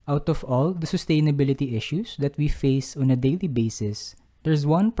Out of all the sustainability issues that we face on a daily basis, there's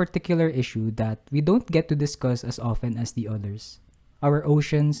one particular issue that we don't get to discuss as often as the others: our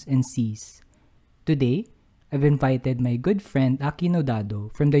oceans and seas. Today, I've invited my good friend Aki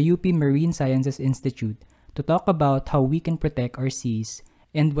Nodado from the UP Marine Sciences Institute to talk about how we can protect our seas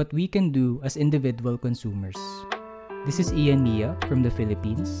and what we can do as individual consumers. This is Ian Mia from the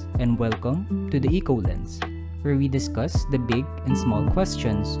Philippines, and welcome to the EcoLens, where we discuss the big and small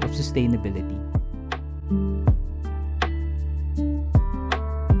questions of sustainability.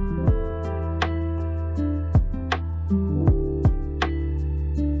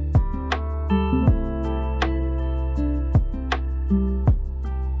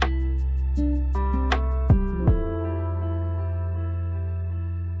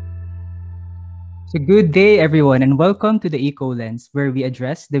 So, good day, everyone, and welcome to the EcoLens, where we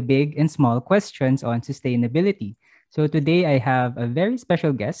address the big and small questions on sustainability. So, today I have a very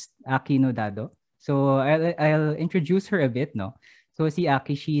special guest, Aki Nodado. So, I'll introduce her a bit, no? So, si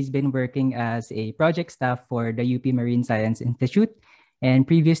Aki, she's been working as a project staff for the UP Marine Science Institute. And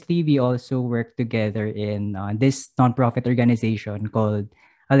previously, we also worked together in this nonprofit organization called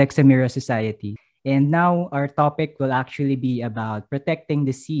Alexamira Society. And now our topic will actually be about protecting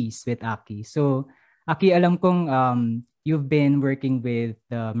the seas with Aki. So, Aki, alam kong you've been working with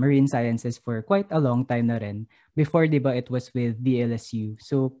the marine sciences for quite a long time na rin. Before, di ba, it was with DLSU.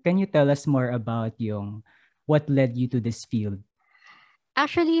 So, can you tell us more about yung what led you to this field?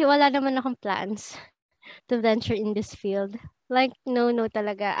 Actually, wala naman akong plans to venture in this field. Like, no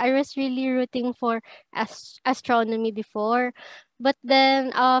talaga. I was really rooting for astronomy before. But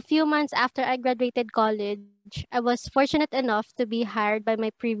then, a few months after I graduated college, I was fortunate enough to be hired by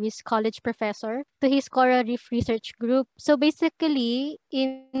my previous college professor to his coral reef research group. So basically,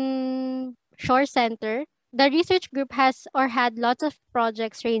 in Shore Center, the research group has or had lots of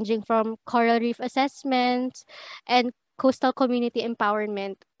projects ranging from coral reef assessments and coastal community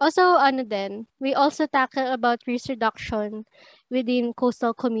empowerment. Also, we also tackle about risk reduction within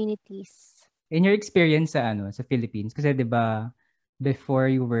coastal communities. In your experience sa Philippines, kasi 'di ba before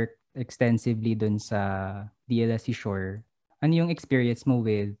you worked extensively dun sa DLSC Shore, ano yung experience mo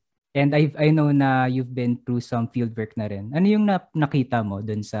with, and I know na you've been through some field work na rin. Ano yung nakita mo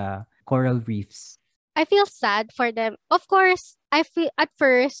dun sa coral reefs? I feel sad for them. Of course, I feel at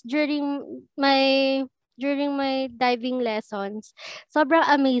first during my diving lessons, sobrang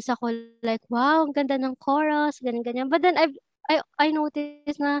amazed ako, like, wow, ang ganda ng corals, ganyan. But then I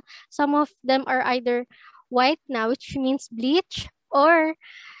noticed na some of them are either white na, which means bleach, or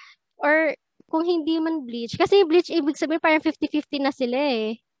kung hindi man bleach. Kasi bleach, ibig sabihin parang 50-50 na sila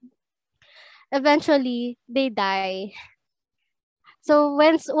eh. Eventually, they die. So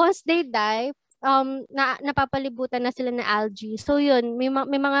once they die, napapalibutan na sila ng algae. So yun, may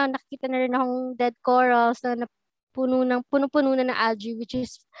mga nakikita na rin akong dead corals na puno-puno na ng algae, which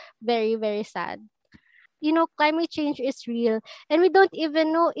is very, very sad. You know, climate change is real, and we don't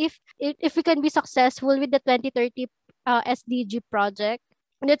even know if we can be successful with the 2030 SDG project.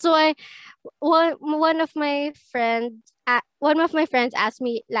 And that's why one of my friends asked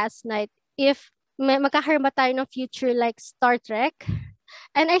me last night if magkakaroon ba tayo ng future like Star Trek.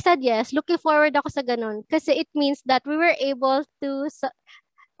 And I said yes, looking forward ako sa ganun. Kasi it means that we were able to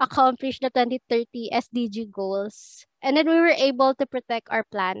accomplish the 2030 SDG goals. And then we were able to protect our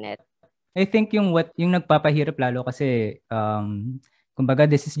planet. I think yung nagpapahirap lalo kasi kumbaga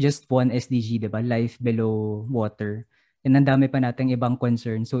this is just one SDG, 'di ba? Life below water. And ang dami pa nating ibang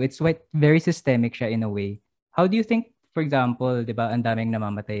concern. So it's very systemic siya in a way. How do you think, for example, 'di ba, ang daming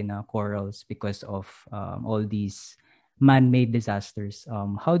namamatay na corals because of all these man-made disasters?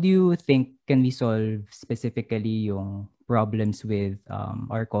 How do you think can we solve specifically yung problems with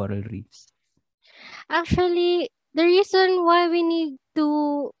our coral reefs? Actually, the reason why we need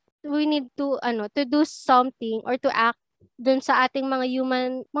to do something or to act dun sa ating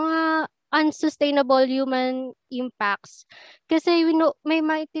mga unsustainable human impacts. Kasi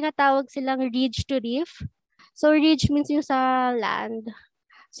may tinatawag silang ridge to reef. So ridge means yung sa land.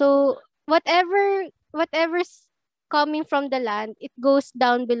 So whatever's coming from the land, it goes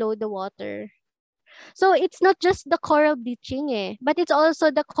down below the water. So it's not just the coral bleaching but it's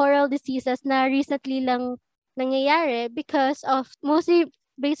also the coral diseases na recently lang nangyayari because of mostly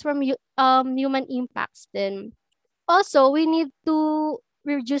based from human impacts din. Also, we need to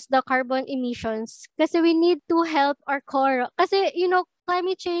reduce the carbon emissions kasi we need to help our coral. Kasi,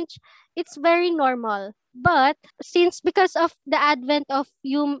 climate change, it's very normal. But because of the advent of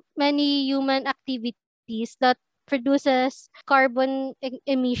many human activities that produces carbon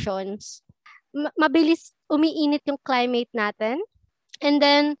emissions, mabilis umiinit yung climate natin. And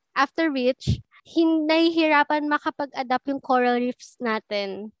then, after which, nahihirapan makapag-adapt yung coral reefs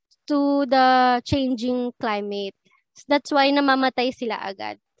natin to the changing climate. That's why namamatay sila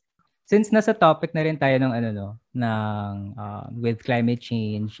agad. Since nasa topic na rin tayo ng ano no, ng with climate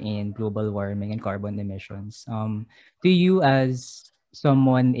change and global warming and carbon emissions. To you as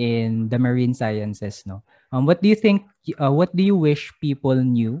someone in the marine sciences, no, what do you think? What do you wish people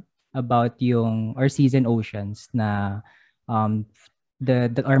knew about yung our seas and oceans na um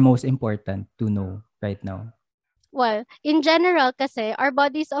that are most important to know right now? Well, in general kasi, our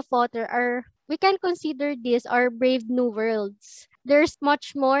bodies of water we can consider these our brave new worlds. There's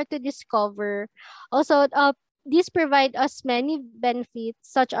much more to discover. Also, these provide us many benefits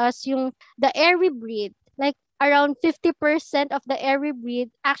such as the air we breathe. Like around 50% of the air we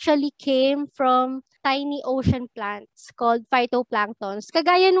breathe actually came from tiny ocean plants called phytoplanktons.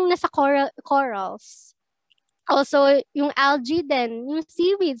 Kagaya nung nasa corals. Also, yung algae din, yung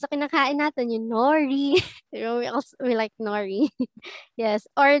seaweeds na kinakain natin, yung nori. We like nori. Yes.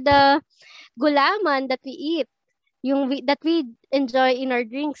 Or the gulaman that we eat, that we enjoy in our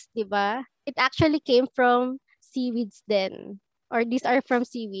drinks, di ba? It actually came from seaweeds then. Or these are from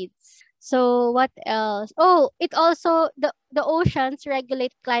seaweeds. So, what else? Oh, it also, the oceans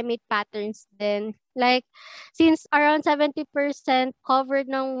regulate climate patterns then. Like, since around 70% covered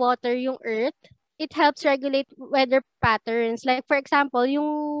ng water yung earth, it helps regulate weather patterns. Like, for example,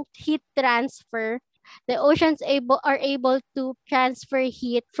 yung heat transfer, the oceans are able to transfer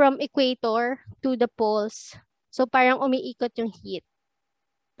heat from equator to the poles. So, parang umiikot yung heat.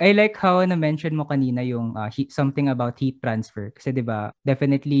 I like how na-mention mo kanina yung something about heat transfer. Kasi 'di ba,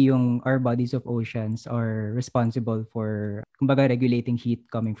 definitely yung our bodies of oceans are responsible for kumbaga regulating heat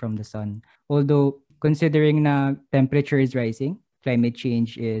coming from the sun. Although considering na temperature is rising, climate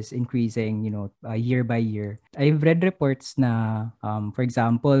change is increasing, year by year. I've read reports na for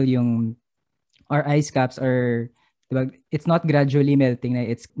example, yung our ice caps are, diba, it's not gradually melting,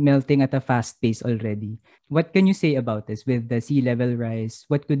 it's melting at a fast pace already. What can you say about this with the sea level rise?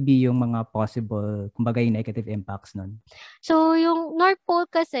 What could be yung mga possible, kumbaga yung negative impacts nun? So, yung North Pole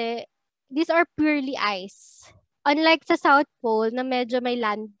kasi, these are purely ice. Unlike sa South Pole na medyo may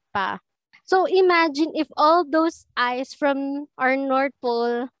land pa. So, imagine if all those ice from our North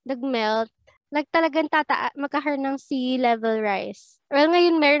Pole nagmelt, like talagang magkakaroon ng sea level rise. Well,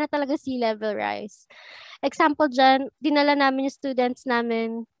 ngayon meron na talaga sea level rise. Example dyan, dinala namin yung students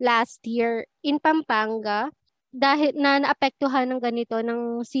namin last year in Pampanga dahil naapektuhan ng ganito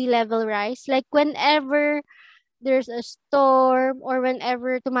ng sea level rise. Like whenever there's a storm or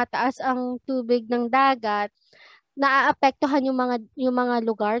whenever tumataas ang tubig ng dagat, naaapektuhan yung mga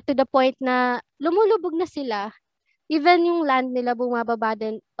lugar to the point na lumulubog na sila. Even yung land nila bumababa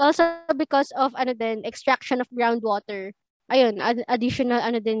din. Also because of extraction of groundwater. Ayun, additional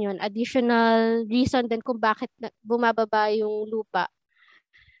din yun. Additional reason din kung bakit bumababa yung lupa.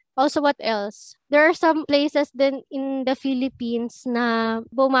 Also, what else? There are some places din in the Philippines na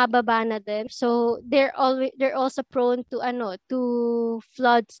bumababa na din. So, they're also prone to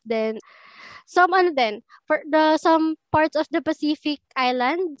floods then. Some parts of the Pacific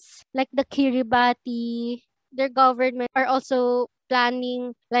Islands, like the Kiribati, their government are also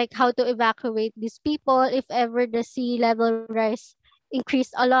planning like how to evacuate these people if ever the sea level rise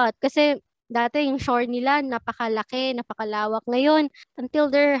increased a lot. Kasi dati yung shore nila napakalaki, napakalawak. Ngayon, until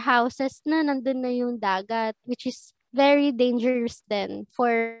their houses nandun na yung dagat, which is very dangerous then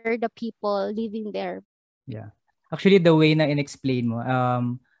for the people living there. Yeah. Actually, the way na inexplain mo,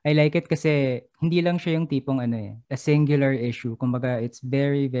 I like it kasi hindi lang siya yung tipong a singular issue. Kumbaga, it's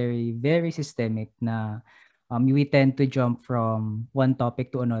very, very, very systemic na we tend to jump from one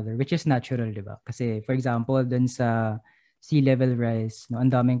topic to another, which is natural, di ba? Kasi, for example, dun sa sea level rise, no, ang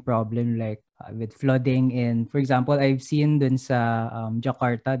daming problem like with flooding and, for example, I've seen dun sa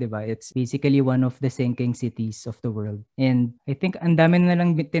Jakarta, di ba? It's basically one of the sinking cities of the world. And I think ang dami na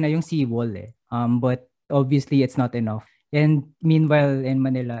lang tinayong seawall eh. But obviously it's not enough. And meanwhile in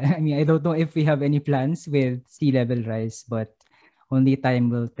Manila, I mean, I don't know if we have any plans with sea level rise, but only time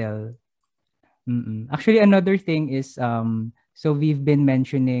will tell. Actually, another thing is, so we've been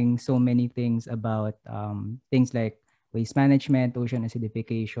mentioning so many things about things like waste management, ocean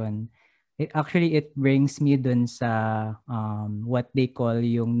acidification. It brings me dun sa what they call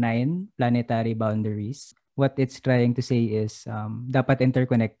yung 9 planetary boundaries. What it's trying to say is dapat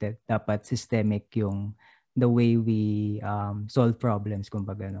interconnected, dapat systemic yung the way we solve problems,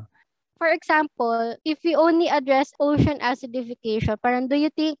 kumbaga, no? For example, if we only address ocean acidification, parang do you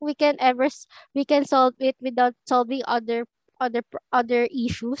think we can solve it without solving other other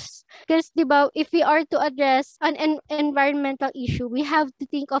issues. Because, di ba, if we are to address an environmental issue, we have to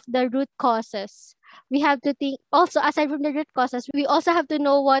think of the root causes. We have to think also, aside from the root causes, we also have to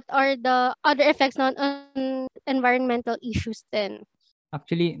know what are the other effects on environmental issues then.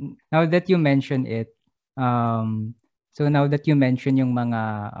 Actually, now that you mention it, um, so now that you mention yung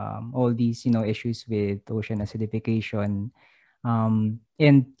mga all these, issues with ocean acidification,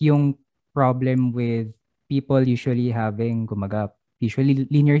 and yung problem with people usually having, kumaga, usually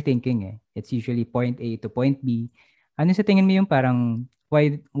linear thinking eh. It's usually point A to point B. Ano sa tingin mo yung parang,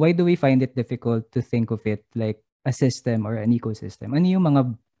 why do we find it difficult to think of it like a system or an ecosystem? Ano yung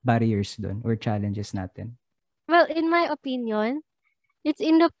mga barriers doon or challenges natin? Well, in my opinion, it's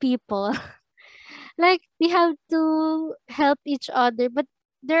in the people. Like, we have to help each other. But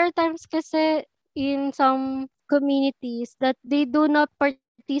there are times kasi in some communities that they do not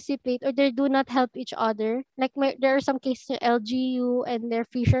participate or they do not help each other. Like, there are some cases in LGU and their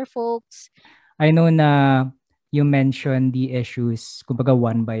fisher folks. I know na you mentioned the issues, kumbaga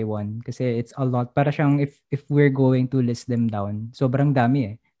one by one, kasi it's a lot. Para siyang if we're going to list them down, sobrang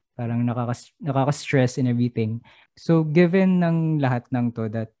dami eh. Parang nakaka-stress and everything. So given ng lahat ng to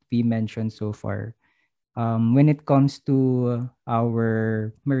that we mentioned so far, when it comes to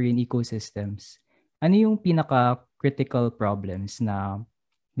our marine ecosystems, ano yung pinaka-critical problems na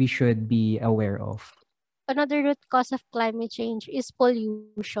we should be aware of? Another root cause of climate change is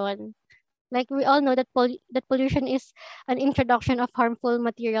pollution. Like, we all know that that pollution is an introduction of harmful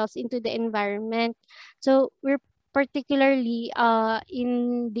materials into the environment. So we're particularly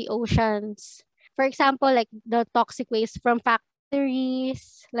in the oceans. For example, like the toxic waste from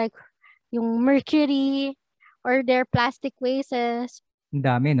factories, like yung mercury or their plastic wastes. Ang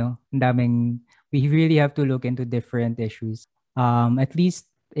dami, no? Ang daming, we really have to look into different issues. At least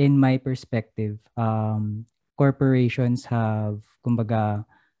in my perspective, corporations have, kumbaga,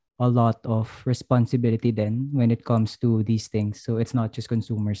 a lot of responsibility then when it comes to these things. So it's not just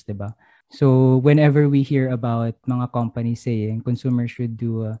consumers, diba? So whenever we hear about mga companies saying consumers should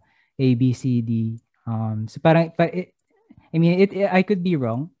do A, B, C, D, so parang, I mean, I could be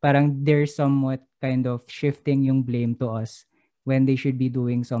wrong. Parang they're somewhat kind of shifting yung blame to us when they should be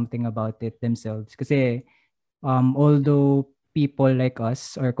doing something about it themselves. Kasi although people like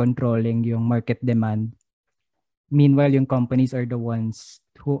us are controlling yung market demand, meanwhile yung companies are the ones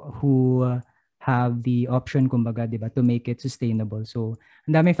who have the option, kumbaga, di ba, to make it sustainable. So,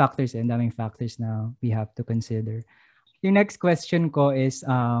 ang daming factors na we have to consider. Yung next question ko is,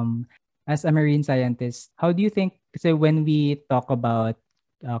 as a marine scientist, how do you think, kasi when we talk about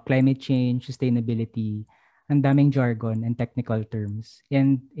climate change, sustainability, ang daming jargon and technical terms.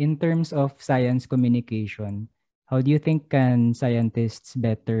 And in terms of science communication, how do you think can scientists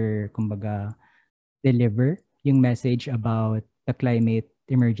better, kumbaga, deliver yung message about the climate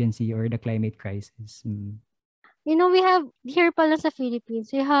emergency or the climate crisis? You know, we have here pala sa Philippines,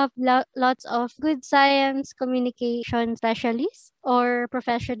 we have lots of good science communication specialists or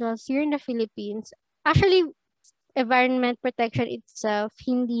professionals here in the Philippines. Actually, environment protection itself,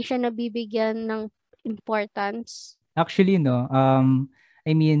 hindi siya nabibigyan ng importance. Actually, no,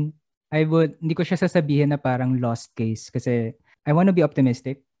 I mean, hindi ko siya sasabihin na parang lost case kasi I want to be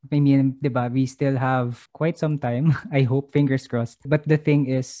optimistic. I mean, di ba, we still have quite some time. I hope, fingers crossed. But the thing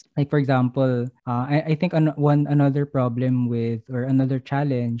is, like for example, I think another problem with or another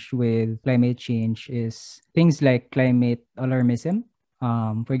challenge with climate change is things like climate alarmism.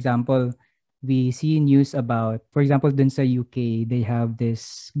 For example, we see news about, for example, dun sa UK, they have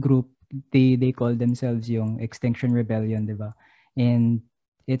this group, they call themselves yung Extinction Rebellion, di ba? And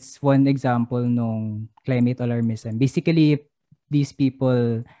it's one example nung climate alarmism. Basically, these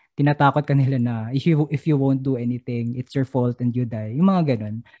people, tinatakot ka nila na if you won't do anything, it's your fault and you die. Yung mga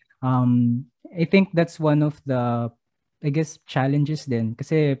ganun. I think that's one of the, I guess, challenges din.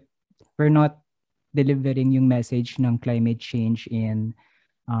 Kasi we're not delivering yung message ng climate change in,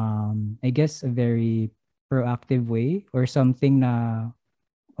 I guess, a very proactive way or something na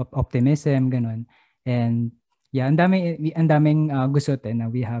optimism, ganun. And yeah, ang daming gustutin na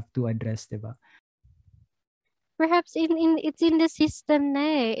we have to address, diba? Perhaps it's in the system na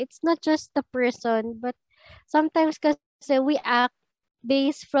eh. It's not just the person, but sometimes kasi we act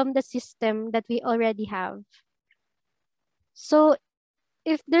based from the system that we already have. So,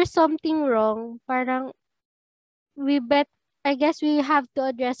 if there's something wrong, parang I guess we have to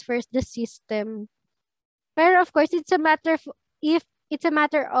address first the system. But of course, it's a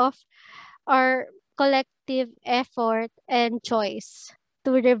matter of our collective effort and choice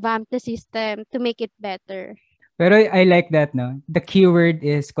to revamp the system to make it better. Pero I like that, no? The keyword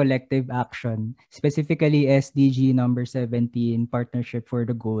is collective action. Specifically, SDG number 17, partnership for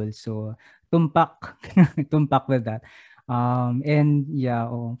the goal. So, tumpak. Tumpak with that. And yeah,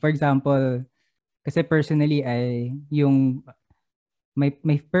 oh, for example, kasi personally,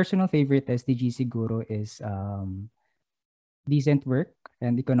 my personal favorite SDG siguro is decent work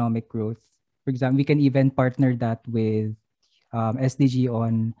and economic growth. For example, we can even partner that with SDG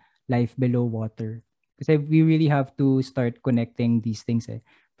on life below water. Kasi we really have to start connecting these things. Eh.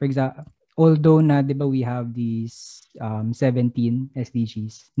 For example, although na, di ba, we have these 17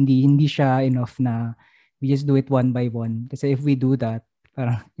 SDGs, hindi siya enough na we just do it one by one. Kasi if we do that,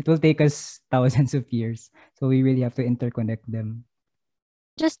 parang it will take us thousands of years. So we really have to interconnect them.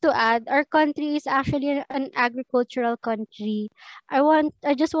 Just to add, our country is actually an agricultural country. I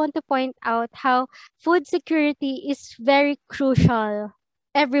just want to point out how food security is very crucial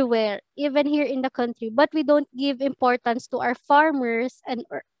everywhere, even here in the country. But we don't give importance to our farmers and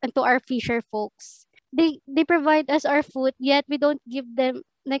to our fisher folks. They provide us our food, yet we don't give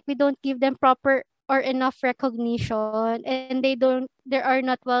them proper or enough recognition, and they are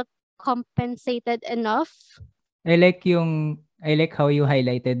not well compensated enough. I like how you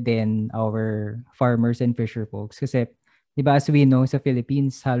highlighted then our farmers and fisher folks kasi 'di ba as we know sa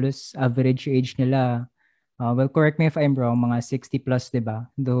Philippines halos average age nila well correct me if I'm wrong mga 60 plus 'di ba?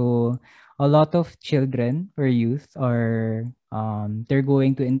 Though a lot of children or youth are they're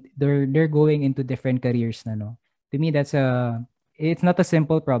going into different careers na no. To me that's a it's not a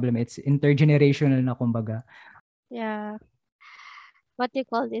simple problem, it's intergenerational na kumbaga. Yeah. What do you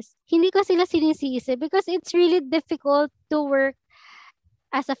call this? Hindi ko sila sinisisi because it's really difficult to work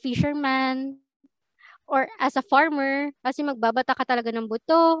as a fisherman or as a farmer kasi magbabata ka talaga ng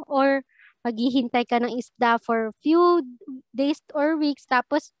buto or maghihintay ka ng isda for few days or weeks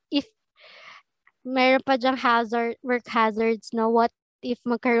tapos if meron pa diyang work hazards na what if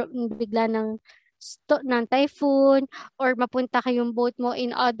magkaroon bigla ng typhoon or mapunta kayong boat mo in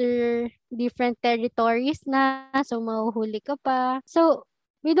other different territories na so mahuhuli ka pa. So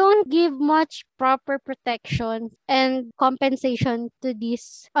we don't give much proper protection and compensation to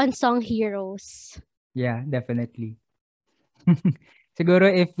these unsung heroes. Yeah, definitely. Siguro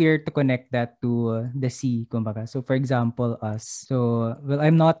if we're to connect that to the sea, kumbaga. So for example, us. So well,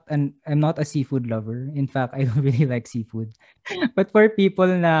 I'm not a seafood lover. In fact, I don't really like seafood. But for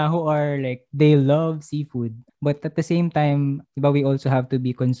people na who are like they love seafood, but at the same time, diba, we also have to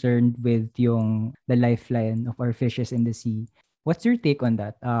be concerned with yung the lifeline of our fishes in the sea. What's your take on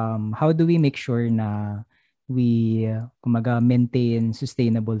that? How do we make sure na we kumaga maintain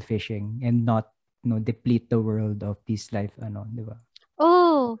sustainable fishing and not deplete the world of this life di ba?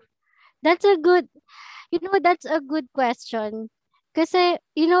 Oh, that's a good, that's a good question. Kasi,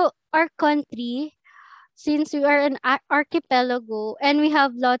 our country, since we are an archipelago and we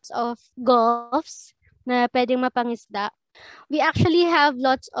have lots of gulfs na pwedeng mapangisda, we actually have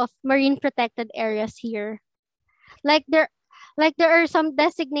lots of marine protected areas here. Like there like there are some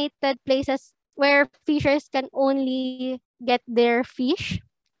designated places where fishers can only get their fish.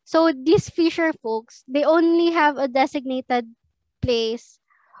 So these fisher folks, they only have a designated place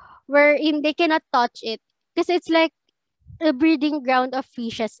wherein they cannot touch it because it's like a breeding ground of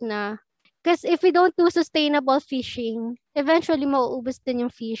fishes na. Because if we don't do sustainable fishing, eventually mauubos din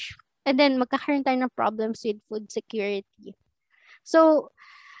yung fish. And then magkakaroon tayo ng problems with food security. So,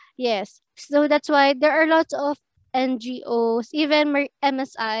 yes. So that's why there are lots of NGOs, even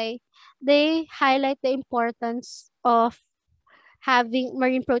MSI, they highlight the importance of having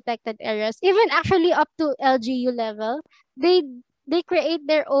marine protected areas. Even actually up to LGU level, they they create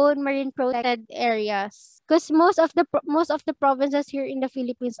their own marine protected areas because most of the provinces here in the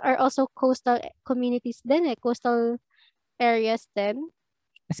Philippines are also coastal communities din coastal areas then.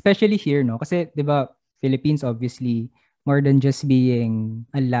 Especially here, no? Kasi, di ba, Philippines obviously, more than just being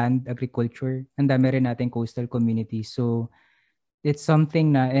a land agriculture, ang dami rin natin coastal communities. So, it's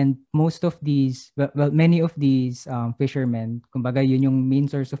something na, and most of these, well, many of these fishermen, kumbaga, yun yung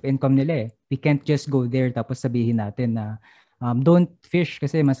main source of income nila eh. We can't just go there tapos sabihin natin na, don't fish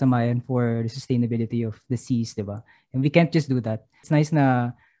kasi masama yan for the sustainability of the seas, di ba? And we can't just do that. It's nice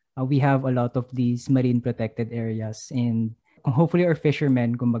na we have a lot of these marine protected areas and hopefully our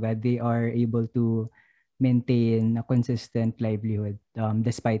fishermen, kumbaga, they are able to maintain a consistent livelihood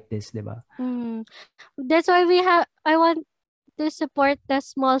despite this, di ba? Mm. That's why I want to support the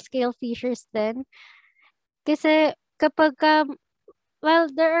small scale fishers then. Kasi kapag well,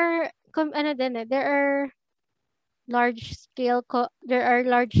 there are there are large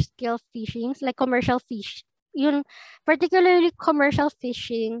scale fishings like commercial fish. Yun, particularly commercial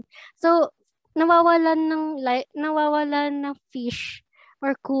fishing. So nawawalan ng fish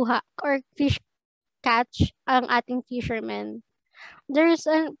or kuha or fish catch ang ating fishermen. There's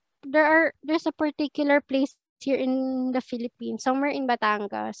a there's a particular place here in the Philippines, somewhere in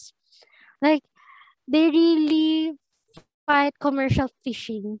Batangas. Like they really fight commercial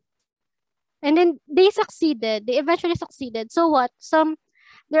fishing. And then they succeeded. They eventually succeeded. So what?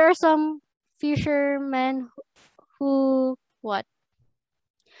 There are some fishermen who what?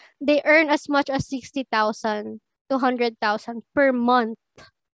 They earn as much as 60,000 to 100,000 per month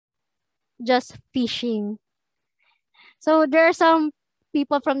just fishing. So there are some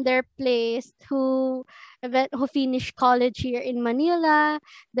people from their place who finished college here in Manila,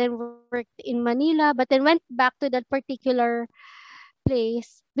 then worked in Manila, but then went back to that particular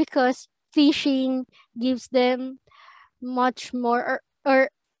place because fishing gives them much more or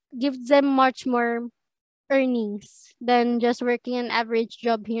gives them much more earnings than just working an average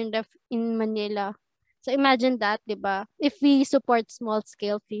job here in Manila. So imagine that, 'di ba? If we support small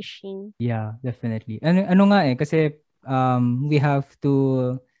scale fishing. Yeah, definitely. Ano nga kasi we have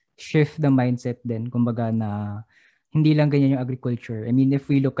to shift the mindset din, kumbaga na hindi lang ganyan yung agriculture. I mean,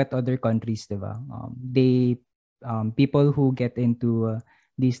 if we look at other countries, 'di ba? People who get into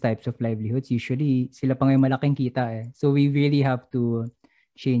these types of livelihoods, usually sila pa ngayon malaking kita eh. So we really have to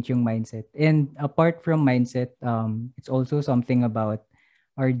change yung mindset. And apart from mindset, it's also something about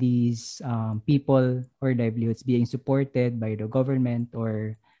are these people or livelihoods being supported by the government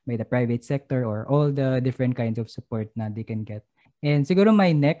or by the private sector or all the different kinds of support na they can get. And siguro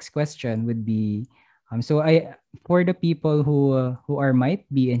my next question would be, so for the people who might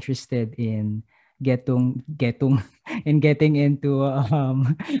be interested in getting into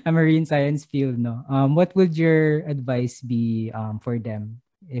a marine science field, no, what would your advice be for them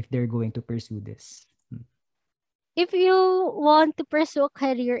if they're going to pursue this? If you want to pursue a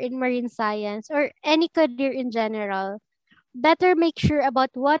career in marine science or any career in general, better make sure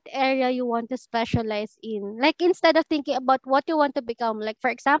about what area you want to specialize in. Like instead of thinking about what you want to become, like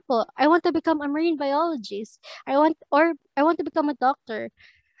for example, I want to become a marine biologist. I want to become a doctor.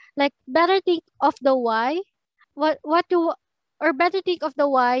 Like better think of the why. Better think of the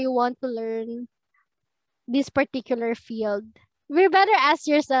why you want to learn this particular field. We better ask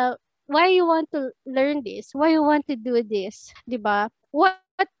yourself why you want to learn this, why you want to do this, 'di ba? What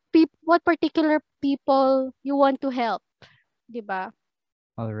particular people you want to help, 'di ba?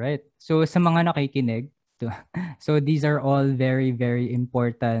 All right. So sa mga nakikinig, so these are all very very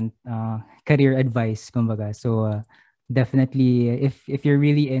important career advice kumbaga. So definitely if you're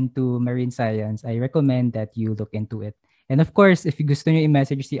really into marine science, I recommend that you look into it. And of course, if you gusto nyo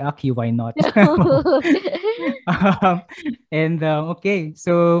i-message si Aki, why not? Okay,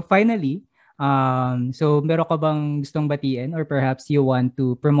 so finally, so meron ka bang gustong batiin or perhaps you want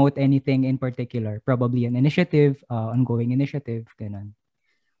to promote anything in particular? Probably an initiative, ongoing initiative, ganun.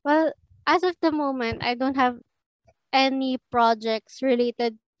 Well, as of the moment, I don't have any projects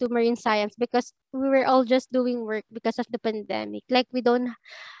related to marine science because we were all just doing work because of the pandemic. Like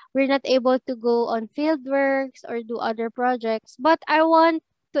we're not able to go on field works or do other projects. But I want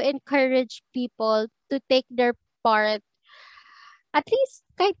to encourage people to take their part, at least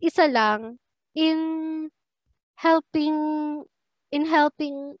kahit isa lang, in helping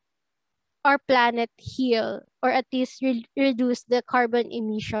our planet heal or at least reduce the carbon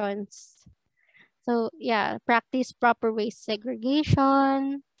emissions. So yeah, practice proper waste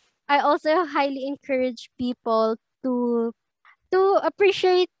segregation. I also highly encourage people to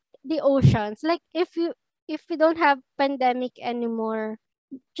appreciate the oceans. Like if we don't have pandemic anymore,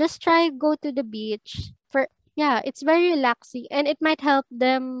 just try go to the beach. It's very relaxing and it might help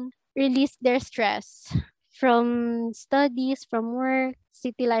them release their stress from studies, from work,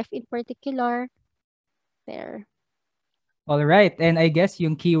 city life in particular. There. All right. And I guess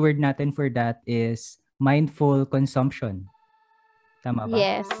yung keyword natin for that is mindful consumption. Tama ba?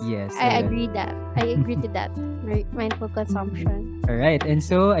 Yes. Yes. I agree to that. Mindful consumption. All right. And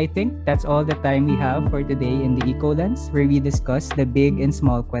so I think that's all the time we have for today in the EcoLens, where we discuss the big and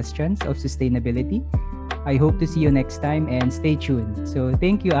small questions of sustainability. I hope to see you next time and stay tuned. So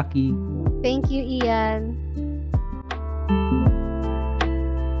thank you, Aki. Thank you, Ian.